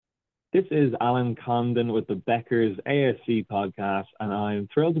This is Alan Condon with the Becker's ASC podcast, and I'm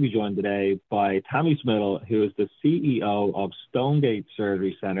thrilled to be joined today by Tammy Smittle, who is the CEO of Stonegate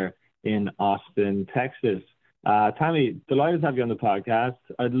Surgery Center in Austin, Texas. Tammy, delighted to have you on the podcast.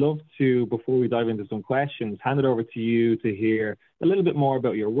 I'd love to, before we dive into some questions, hand it over to you to hear a little bit more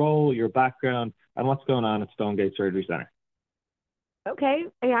about your role, your background, and what's going on at Stonegate Surgery Center. Okay.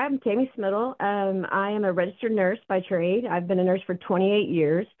 Hey, I'm Tammy Smittle. I am a registered nurse by trade. I've been a nurse for 28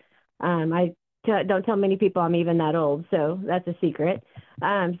 years. Don't tell many people I'm even that old, so that's a secret. So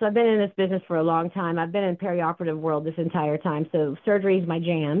I've been in this business for a long time. I've been in perioperative world this entire time, so surgery is my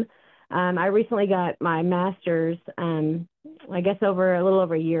jam. I recently got my master's, I guess a little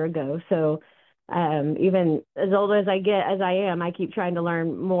over a year ago. So even as old as I am, I keep trying to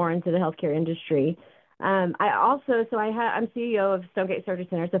learn more into the healthcare industry. I'm CEO of Stonegate Surgery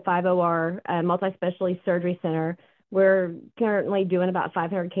Center. It's a 5OR multi-specialty surgery center. We're currently doing about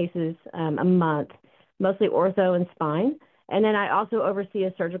 500 cases a month, mostly ortho and spine. And then I also oversee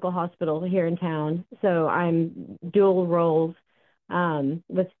a surgical hospital here in town. So I'm dual roles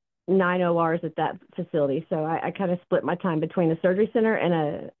with 9 ORs at that facility. So I kind of split my time between a surgery center and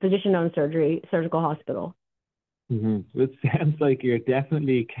a physician-owned surgical hospital. Mm-hmm. It sounds like you're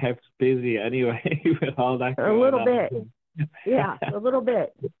definitely kept busy anyway with all that going on. A little bit. Yeah, a little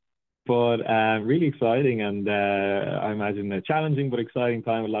bit. But really exciting, and I imagine a challenging but exciting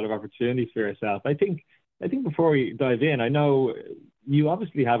time with a lot of opportunities for yourself. I think before we dive in, I know you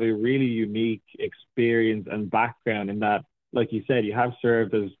obviously have a really unique experience and background in that, like you said, you have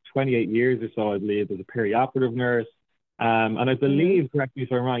served as 28 years or so, I believe, as a perioperative nurse. And I believe, correct me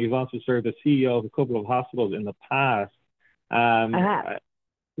if I'm wrong, you've also served as CEO of a couple of hospitals in the past. I have.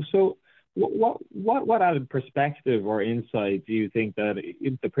 So what added perspective or insight do you think that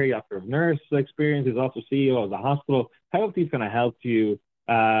the perioperative nurse experience is also CEO of the hospital? How have these kind of helped you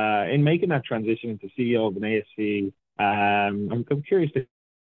in making that transition into CEO of an ASC? I'm curious to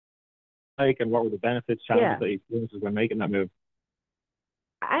and what were the benefits, challenges that you experienced when making that move?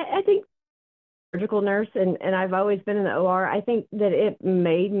 I think surgical nurse, and I've always been in the OR. I think that it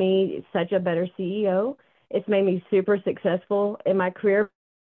made me such a better CEO. It's made me super successful in my career.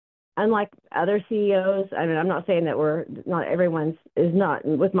 Unlike other CEOs, I mean, I'm not saying that not everyone's is not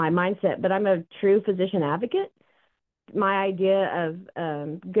with my mindset, but I'm a true physician advocate. My idea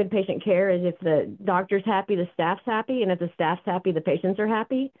of good patient care is if the doctor's happy, the staff's happy, and if the staff's happy, the patients are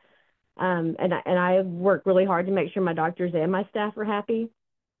happy. And I work really hard to make sure my doctors and my staff are happy.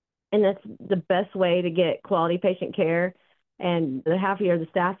 And that's the best way to get quality patient care. And the happier the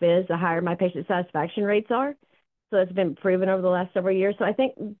staff is, the higher my patient satisfaction rates are. So it's been proven over the last several years. So I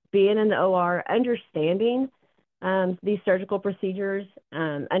think being in the OR, understanding these surgical procedures,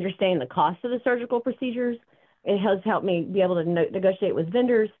 understanding the cost of the surgical procedures, it has helped me be able to negotiate with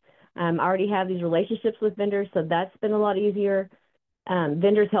vendors. I already have these relationships with vendors, so that's been a lot easier.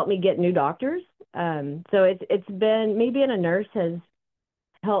 Vendors help me get new doctors. So it's been, me being a nurse has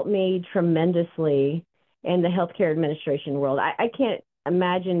helped me tremendously in the healthcare administration world. I can't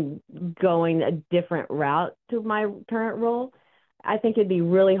imagine going a different route to my current role. I think it'd be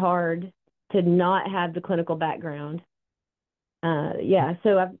really hard to not have the clinical background.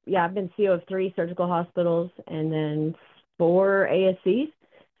 So I've been CEO of 3 surgical hospitals and then 4 ASCs.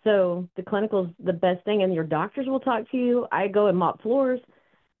 So the clinical's the best thing, and your doctors will talk to you. I go and mop floors.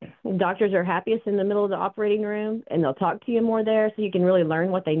 Doctors are happiest in the middle of the operating room, and they'll talk to you more there, so you can really learn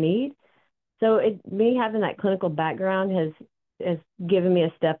what they need. So me having that clinical background has given me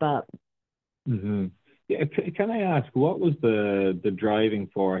a step up. Mm-hmm. Yeah, can I ask, what was the driving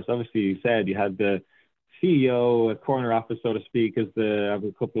force? Obviously, you said you had the CEO, a corner office, so to speak, of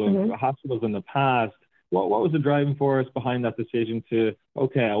a couple of hospitals in the past. What was the driving force behind that decision to,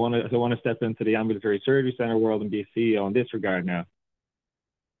 okay, I want to step into the ambulatory surgery center world and be a CEO in this regard now?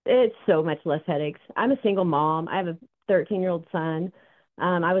 It's so much less headaches. I'm a single mom. I have a 13-year-old son.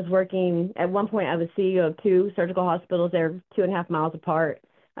 I was working, at one point, I was CEO of 2 surgical hospitals. They're 2.5 miles apart.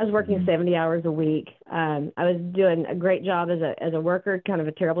 I was working 70 hours a week. I was doing a great job as a worker, kind of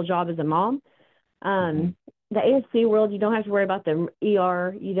a terrible job as a mom. The ASC world, you don't have to worry about the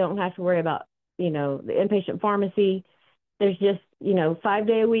ER. You don't have to worry about, the inpatient pharmacy. There's just,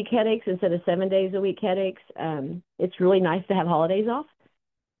 5-day-a-week headaches instead of 7 days a week headaches. It's really nice to have holidays off.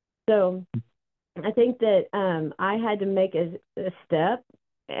 So I think that I had to make a step.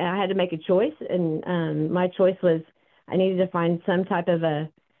 I had to make a choice, and my choice was I needed to find some type of a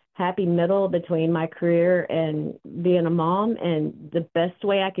happy middle between my career and being a mom, and the best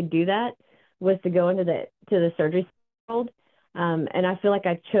way I could do that was to go into the surgery world. And I feel like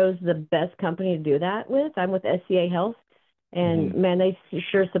I chose the best company to do that with. I'm with SCA Health. And man, they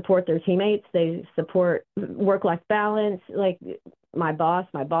sure support their teammates. They support work-life balance. Like my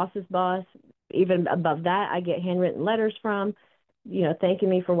boss's boss, even above that, I get handwritten letters from, thanking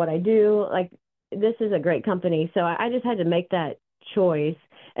me for what I do. Like, this is a great company. So I just had to make that choice.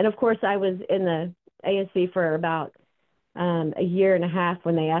 And of course, I was in the ASC for about a year and a half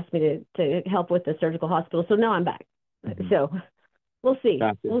when they asked me to help with the surgical hospital. So now I'm back. So we'll see.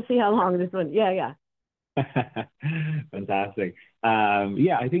 Gotcha. We'll see how long this one. Yeah. Fantastic.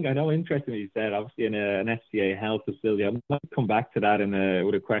 Yeah, I think I know. Interesting what you said. Obviously, in an FCA health facility, I'm going to come back to that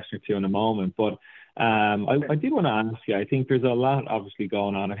with a question or two in a moment. But I did want to ask you. I think there's a lot obviously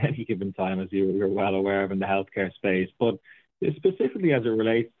going on at any given time, as you're well aware of in the healthcare space. But specifically as it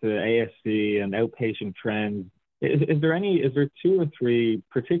relates to ASC and outpatient trends, is there two or three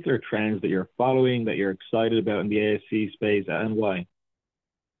particular trends that you're following that you're excited about in the ASC space, and why?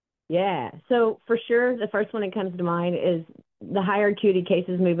 Yeah. So for sure, the first one that comes to mind is the higher acuity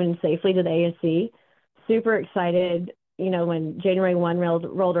cases moving safely to the ASC. Super excited, when January 1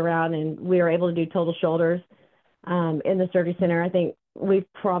 rolled around and we were able to do total shoulders in the surgery center. I think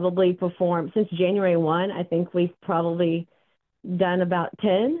we've probably performed, since January 1, I think we've probably done about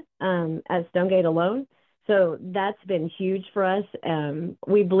 10 at Stonegate alone. So that's been huge for us.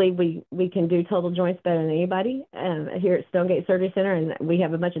 We believe we can do total joints better than anybody here at Stonegate Surgery Center, and we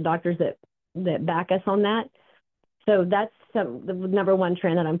have a bunch of doctors that back us on that. So that's the number one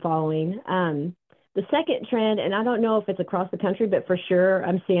trend that I'm following. The second trend, and I don't know if it's across the country, but for sure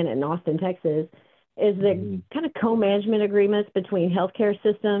I'm seeing it in Austin, Texas, is the kind of co-management agreements between healthcare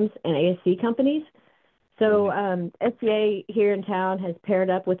systems and ASC companies. So SCA here in town has paired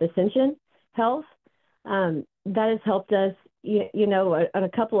up with Ascension Health. That has helped us, on a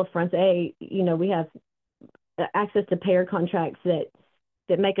couple of fronts. We have access to payer contracts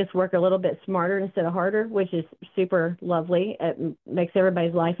that make us work a little bit smarter instead of harder, which is super lovely. It makes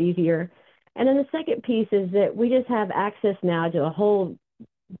everybody's life easier. And then the second piece is that we just have access now to a whole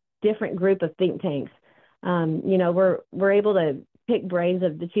different group of think tanks. We're able to pick brains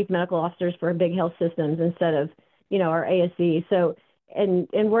of the chief medical officers for big health systems instead of, our ASC. So, and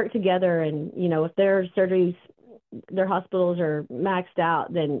work together. And, if their surgeries, their hospitals are maxed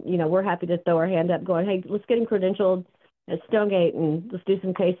out, then, we're happy to throw our hand up going, hey, let's get them credentialed at Stonegate and let's do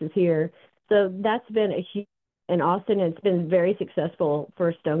some cases here. So that's been a huge, in Austin, it's been very successful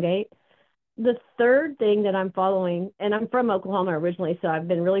for Stonegate. The third thing that I'm following, and I'm from Oklahoma originally, so I've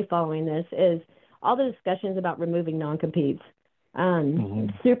been really following this, is all the discussions about removing non-competes.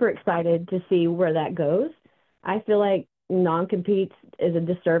 Super excited to see where that goes. I feel like non-competes is a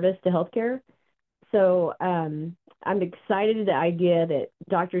disservice to healthcare. So I'm excited at the idea that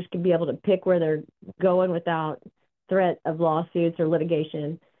doctors can be able to pick where they're going without threat of lawsuits or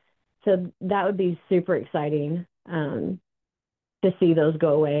litigation. So that would be super exciting to see those go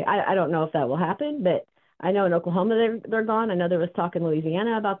away. I don't know if that will happen, but I know in Oklahoma they're gone. I know there was talk in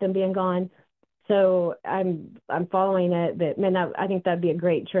Louisiana about them being gone. So I'm following it, but man, I think that'd be a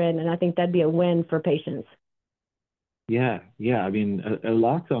great trend, and I think that'd be a win for patients. Yeah. I mean, a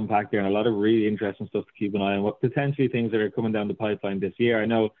lot to unpack there, and a lot of really interesting stuff to keep an eye on. What potentially things that are coming down the pipeline this year. I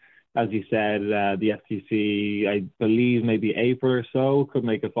know, as you said, the FTC, I believe maybe April or so, could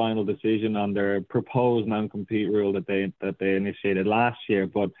make a final decision on their proposed non-compete rule that they initiated last year.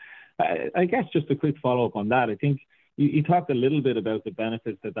 But I guess just a quick follow-up on that. I think you talked a little bit about the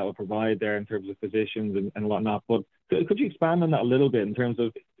benefits that would provide there in terms of physicians and whatnot. But could you expand on that a little bit in terms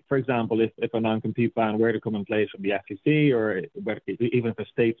of, for example, if a non-compete ban were to come in place from the FTC, or even if a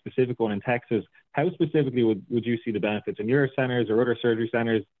state-specific one in Texas, how specifically would you see the benefits in your centers or other surgery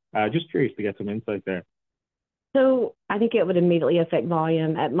centers? Just curious to get some insight there. So I think it would immediately affect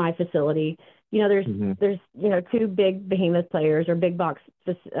volume at my facility. There's two big behemoth players or big box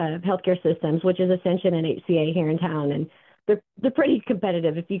healthcare systems, which is Ascension and HCA here in town, and they're pretty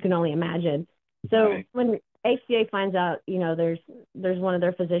competitive, if you can only imagine. So when HCA finds out, there's one of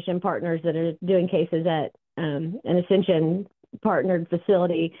their physician partners that are doing cases at an Ascension partnered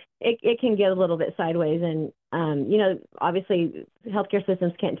facility, it can get a little bit sideways. And, obviously healthcare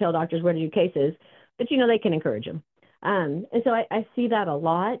systems can't tell doctors where to do cases, but, they can encourage them. And so I see that a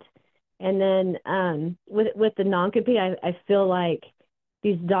lot. And then with the non-compete, I feel like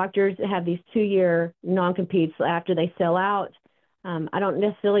these doctors have these 2-year non-competes after they sell out. I don't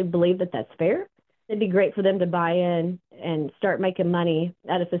necessarily believe that that's fair. It'd be great for them to buy in and start making money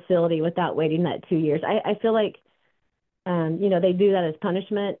at a facility without waiting that 2 years. I feel like, they do that as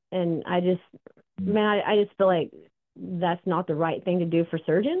punishment. And I just feel like that's not the right thing to do for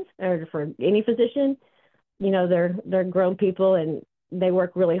surgeons or for any physician. They're grown people and they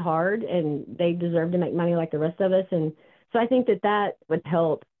work really hard and they deserve to make money like the rest of us. And So I think that would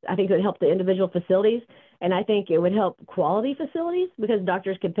help. I think it would help the individual facilities, and I think it would help quality facilities because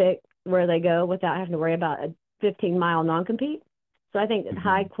doctors could pick where they go without having to worry about a 15-mile non-compete. So I think that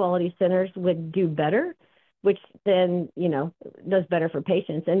high quality centers would do better, which then, does better for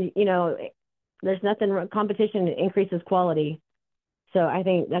patients. And, there's nothing, competition increases quality. So I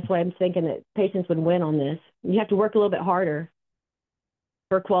think that's why I'm thinking that patients would win on this. You have to work a little bit harder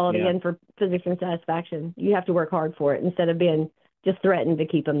for quality and for physician satisfaction. You have to work hard for it instead of being just threatened to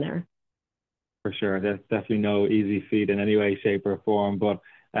keep them there. For sure. There's definitely no easy feat in any way, shape, or form. But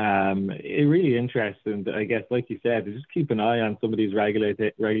it really interesting, I guess, like you said, to just keep an eye on some of these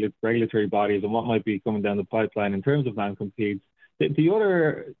regulatory bodies and what might be coming down the pipeline in terms of non-competes. The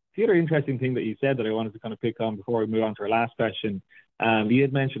other interesting thing that you said that I wanted to kind of pick on before we move on to our last question, you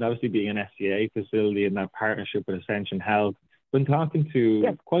had mentioned obviously being an SCA facility and that partnership with Ascension Health. Been talking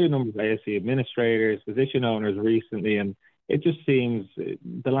to quite a number of ASC administrators, physician owners recently, and it just seems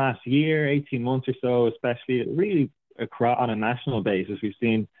the last year, 18 months or so, especially really across on a national basis, we've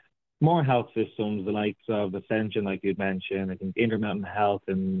seen more health systems, the likes of Ascension, like you'd mentioned, I think Intermountain Health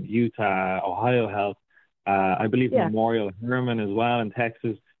in Utah, Ohio Health, I believe Memorial Hermann as well in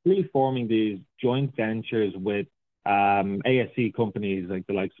Texas, really forming these joint ventures with ASC companies like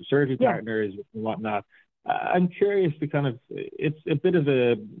the likes of Surgery Partners and whatnot. I'm curious to kind of, it's a bit of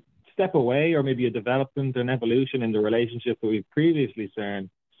a step away or maybe a development, an evolution in the relationship that we've previously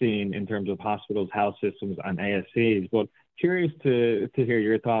seen in terms of hospitals, health systems, and ASCs. But curious to hear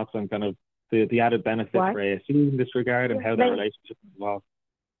your thoughts on kind of the added benefits for ASCs in this regard and how that relationship evolves.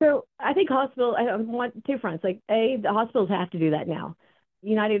 So I think I want two fronts. Like, the hospitals have to do that now.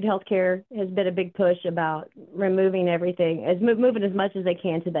 United Healthcare has been a big push about removing everything, moving as much as they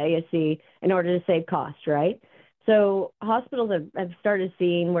can to the ASC in order to save costs, right? So hospitals have started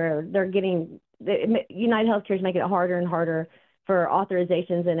seeing where they're getting, United Healthcare is making it harder and harder for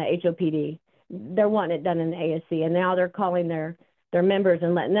authorizations in a HOPD. They're wanting it done in the ASC, and now they're calling their members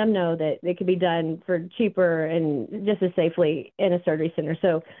and letting them know that it could be done for cheaper and just as safely in a surgery center.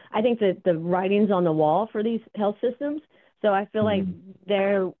 So I think that the writing's on the wall for these health systems. So I feel like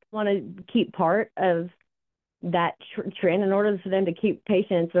they want to keep part of that trend. In order for them to keep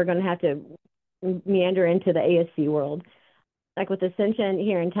patients, they're going to have to meander into the ASC world. Like with Ascension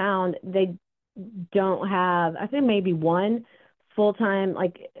here in town, they don't have, I think maybe one full-time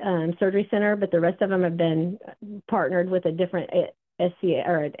surgery center, but the rest of them have been partnered with a different SCA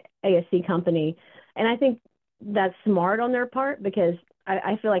or an ASC company. And I think that's smart on their part because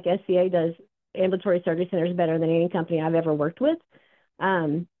I feel like SCA does ambulatory surgery centers better than any company I've ever worked with.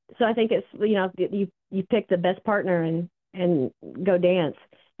 So I think it's, you pick the best partner and go dance.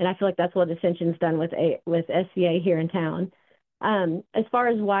 And I feel like that's what Ascension's done with SCA here in town. As far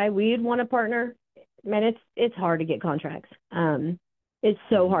as why we'd want to partner, man, it's hard to get contracts. It's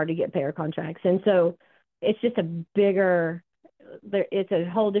so hard to get payer contracts. And so it's just it's a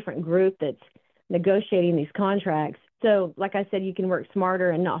whole different group that's negotiating these contracts. So like I said, you can work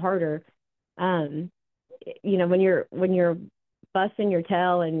smarter and not harder. When you're busting your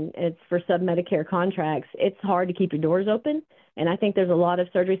tail and it's for sub-Medicare contracts, it's hard to keep your doors open. And I think there's a lot of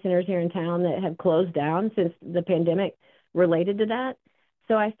surgery centers here in town that have closed down since the pandemic related to that.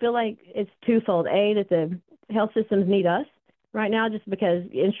 So I feel like it's twofold. A, that the health systems need us right now just because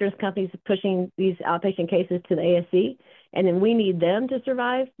insurance companies are pushing these outpatient cases to the ASC. And then we need them to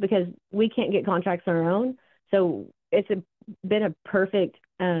survive because we can't get contracts on our own. So it's been a perfect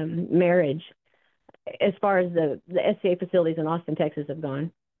marriage as far as the SCA facilities in Austin, Texas have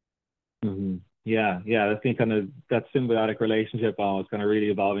gone. Mm-hmm. Yeah. I think kind of that symbiotic relationship almost kind of really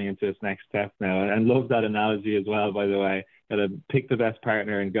evolving into its next step now. And love that analogy as well, by the way. Gotta pick the best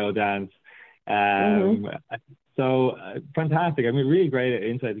partner and go dance. So fantastic. I mean, really great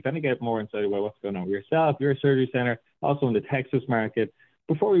insight to kind of get more insight about what's going on with yourself, your surgery center, also in the Texas market.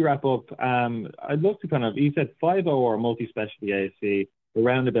 Before we wrap up, I'd love to kind of, you said 5 OR multi-specialty ASC,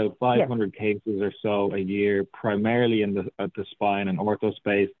 around about 500 cases or so a year, primarily in the spine and ortho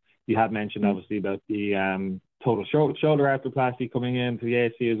space. You have mentioned obviously about the total shoulder arthroplasty coming into the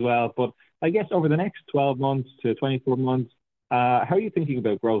ASC as well. But I guess over the next 12 months to 24 months, how are you thinking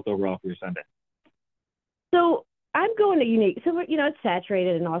about growth overall for your center? So I'm going to unique. So it's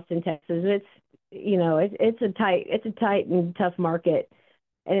saturated in Austin, Texas. It's a tight and tough market,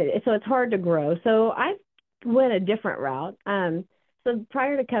 and so it's hard to grow. So I went a different route. So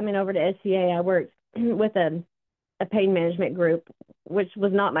prior to coming over to SCA, I worked with a pain management group, which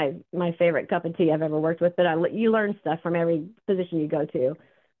was not my favorite cup of tea I've ever worked with, but you learn stuff from every position you go to.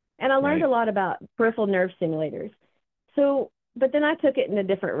 And I learned a lot about peripheral nerve stimulators. So, but then I took it in a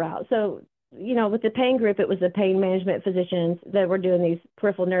different route. So with the pain group, it was the pain management physicians that were doing these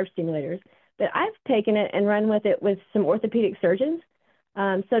peripheral nerve stimulators. But I've taken it and run with it with some orthopedic surgeons.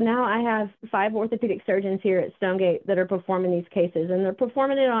 So now I have 5 orthopedic surgeons here at Stonegate that are performing these cases, and they're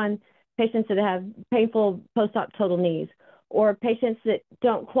performing it on patients that have painful post-op total knees, or patients that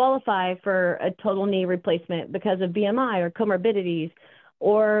don't qualify for a total knee replacement because of BMI or comorbidities,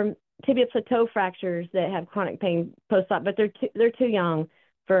 or tibia plateau fractures that have chronic pain post-op, but they're too young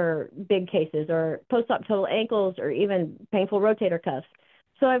for big cases, or post-op total ankles, or even painful rotator cuffs.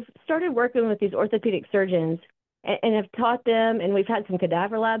 So I've started working with these orthopedic surgeons and have taught them, and we've had some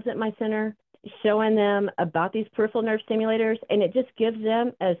cadaver labs at my center showing them about these peripheral nerve stimulators, and it just gives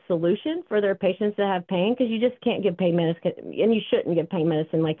them a solution for their patients that have pain, because you just can't give pain medicine, and you shouldn't give pain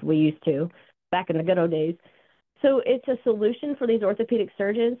medicine like we used to back in the good old days. So it's a solution for these orthopedic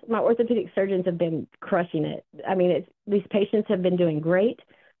surgeons. My orthopedic surgeons have been crushing it. I mean, these patients have been doing great.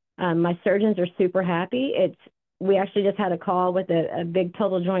 My surgeons are super happy. We actually just had a call with a big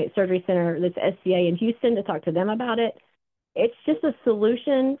total joint surgery center that's SCA in Houston to talk to them about it. It's just a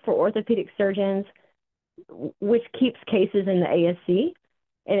solution for orthopedic surgeons, which keeps cases in the ASC,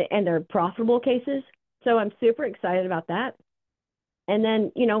 and they're profitable cases. So I'm super excited about that. And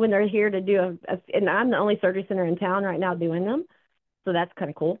then, when they're here to do and I'm the only surgery center in town right now doing them, so that's kind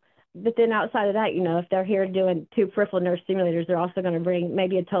of cool. But then outside of that, if they're here doing 2 peripheral nerve stimulators, they're also going to bring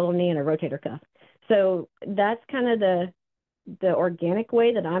maybe a total knee and a rotator cuff. So that's kind of the organic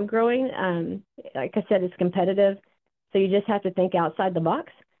way that I'm growing. Like I said, it's competitive, so you just have to think outside the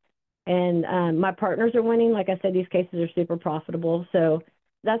box. And my partners are winning. Like I said, these cases are super profitable. So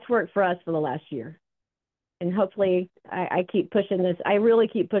that's worked for us for the last year. And hopefully I keep pushing this. I really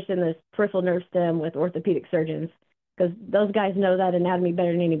keep pushing this peripheral nerve stim with orthopedic surgeons, because those guys know that anatomy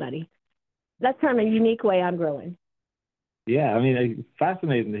better than anybody. That's kind of a unique way I'm growing. Yeah, I mean, it's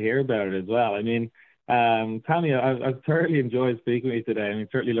fascinating to hear about it as well. I mean, Tammy, I've thoroughly enjoyed speaking with you today. I mean,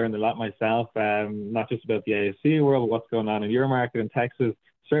 certainly learned a lot myself, not just about the ASC world, but what's going on in your market in Texas.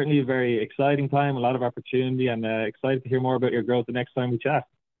 Certainly a very exciting time, a lot of opportunity, and excited to hear more about your growth the next time we chat.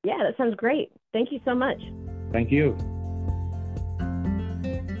 Yeah, that sounds great. Thank you so much. Thank you.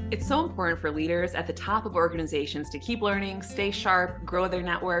 It's so important for leaders at the top of organizations to keep learning, stay sharp, grow their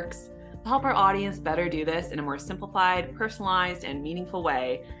networks. To help our audience better do this in a more simplified, personalized, and meaningful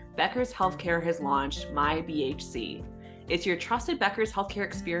way, Becker's Healthcare has launched My BHC. It's your trusted Becker's Healthcare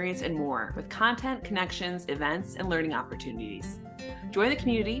experience and more, with content, connections, events, and learning opportunities. Join the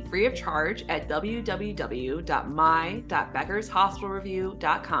community free of charge at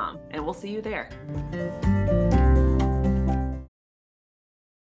www.my.beckershospitalreview.com, and we'll see you there.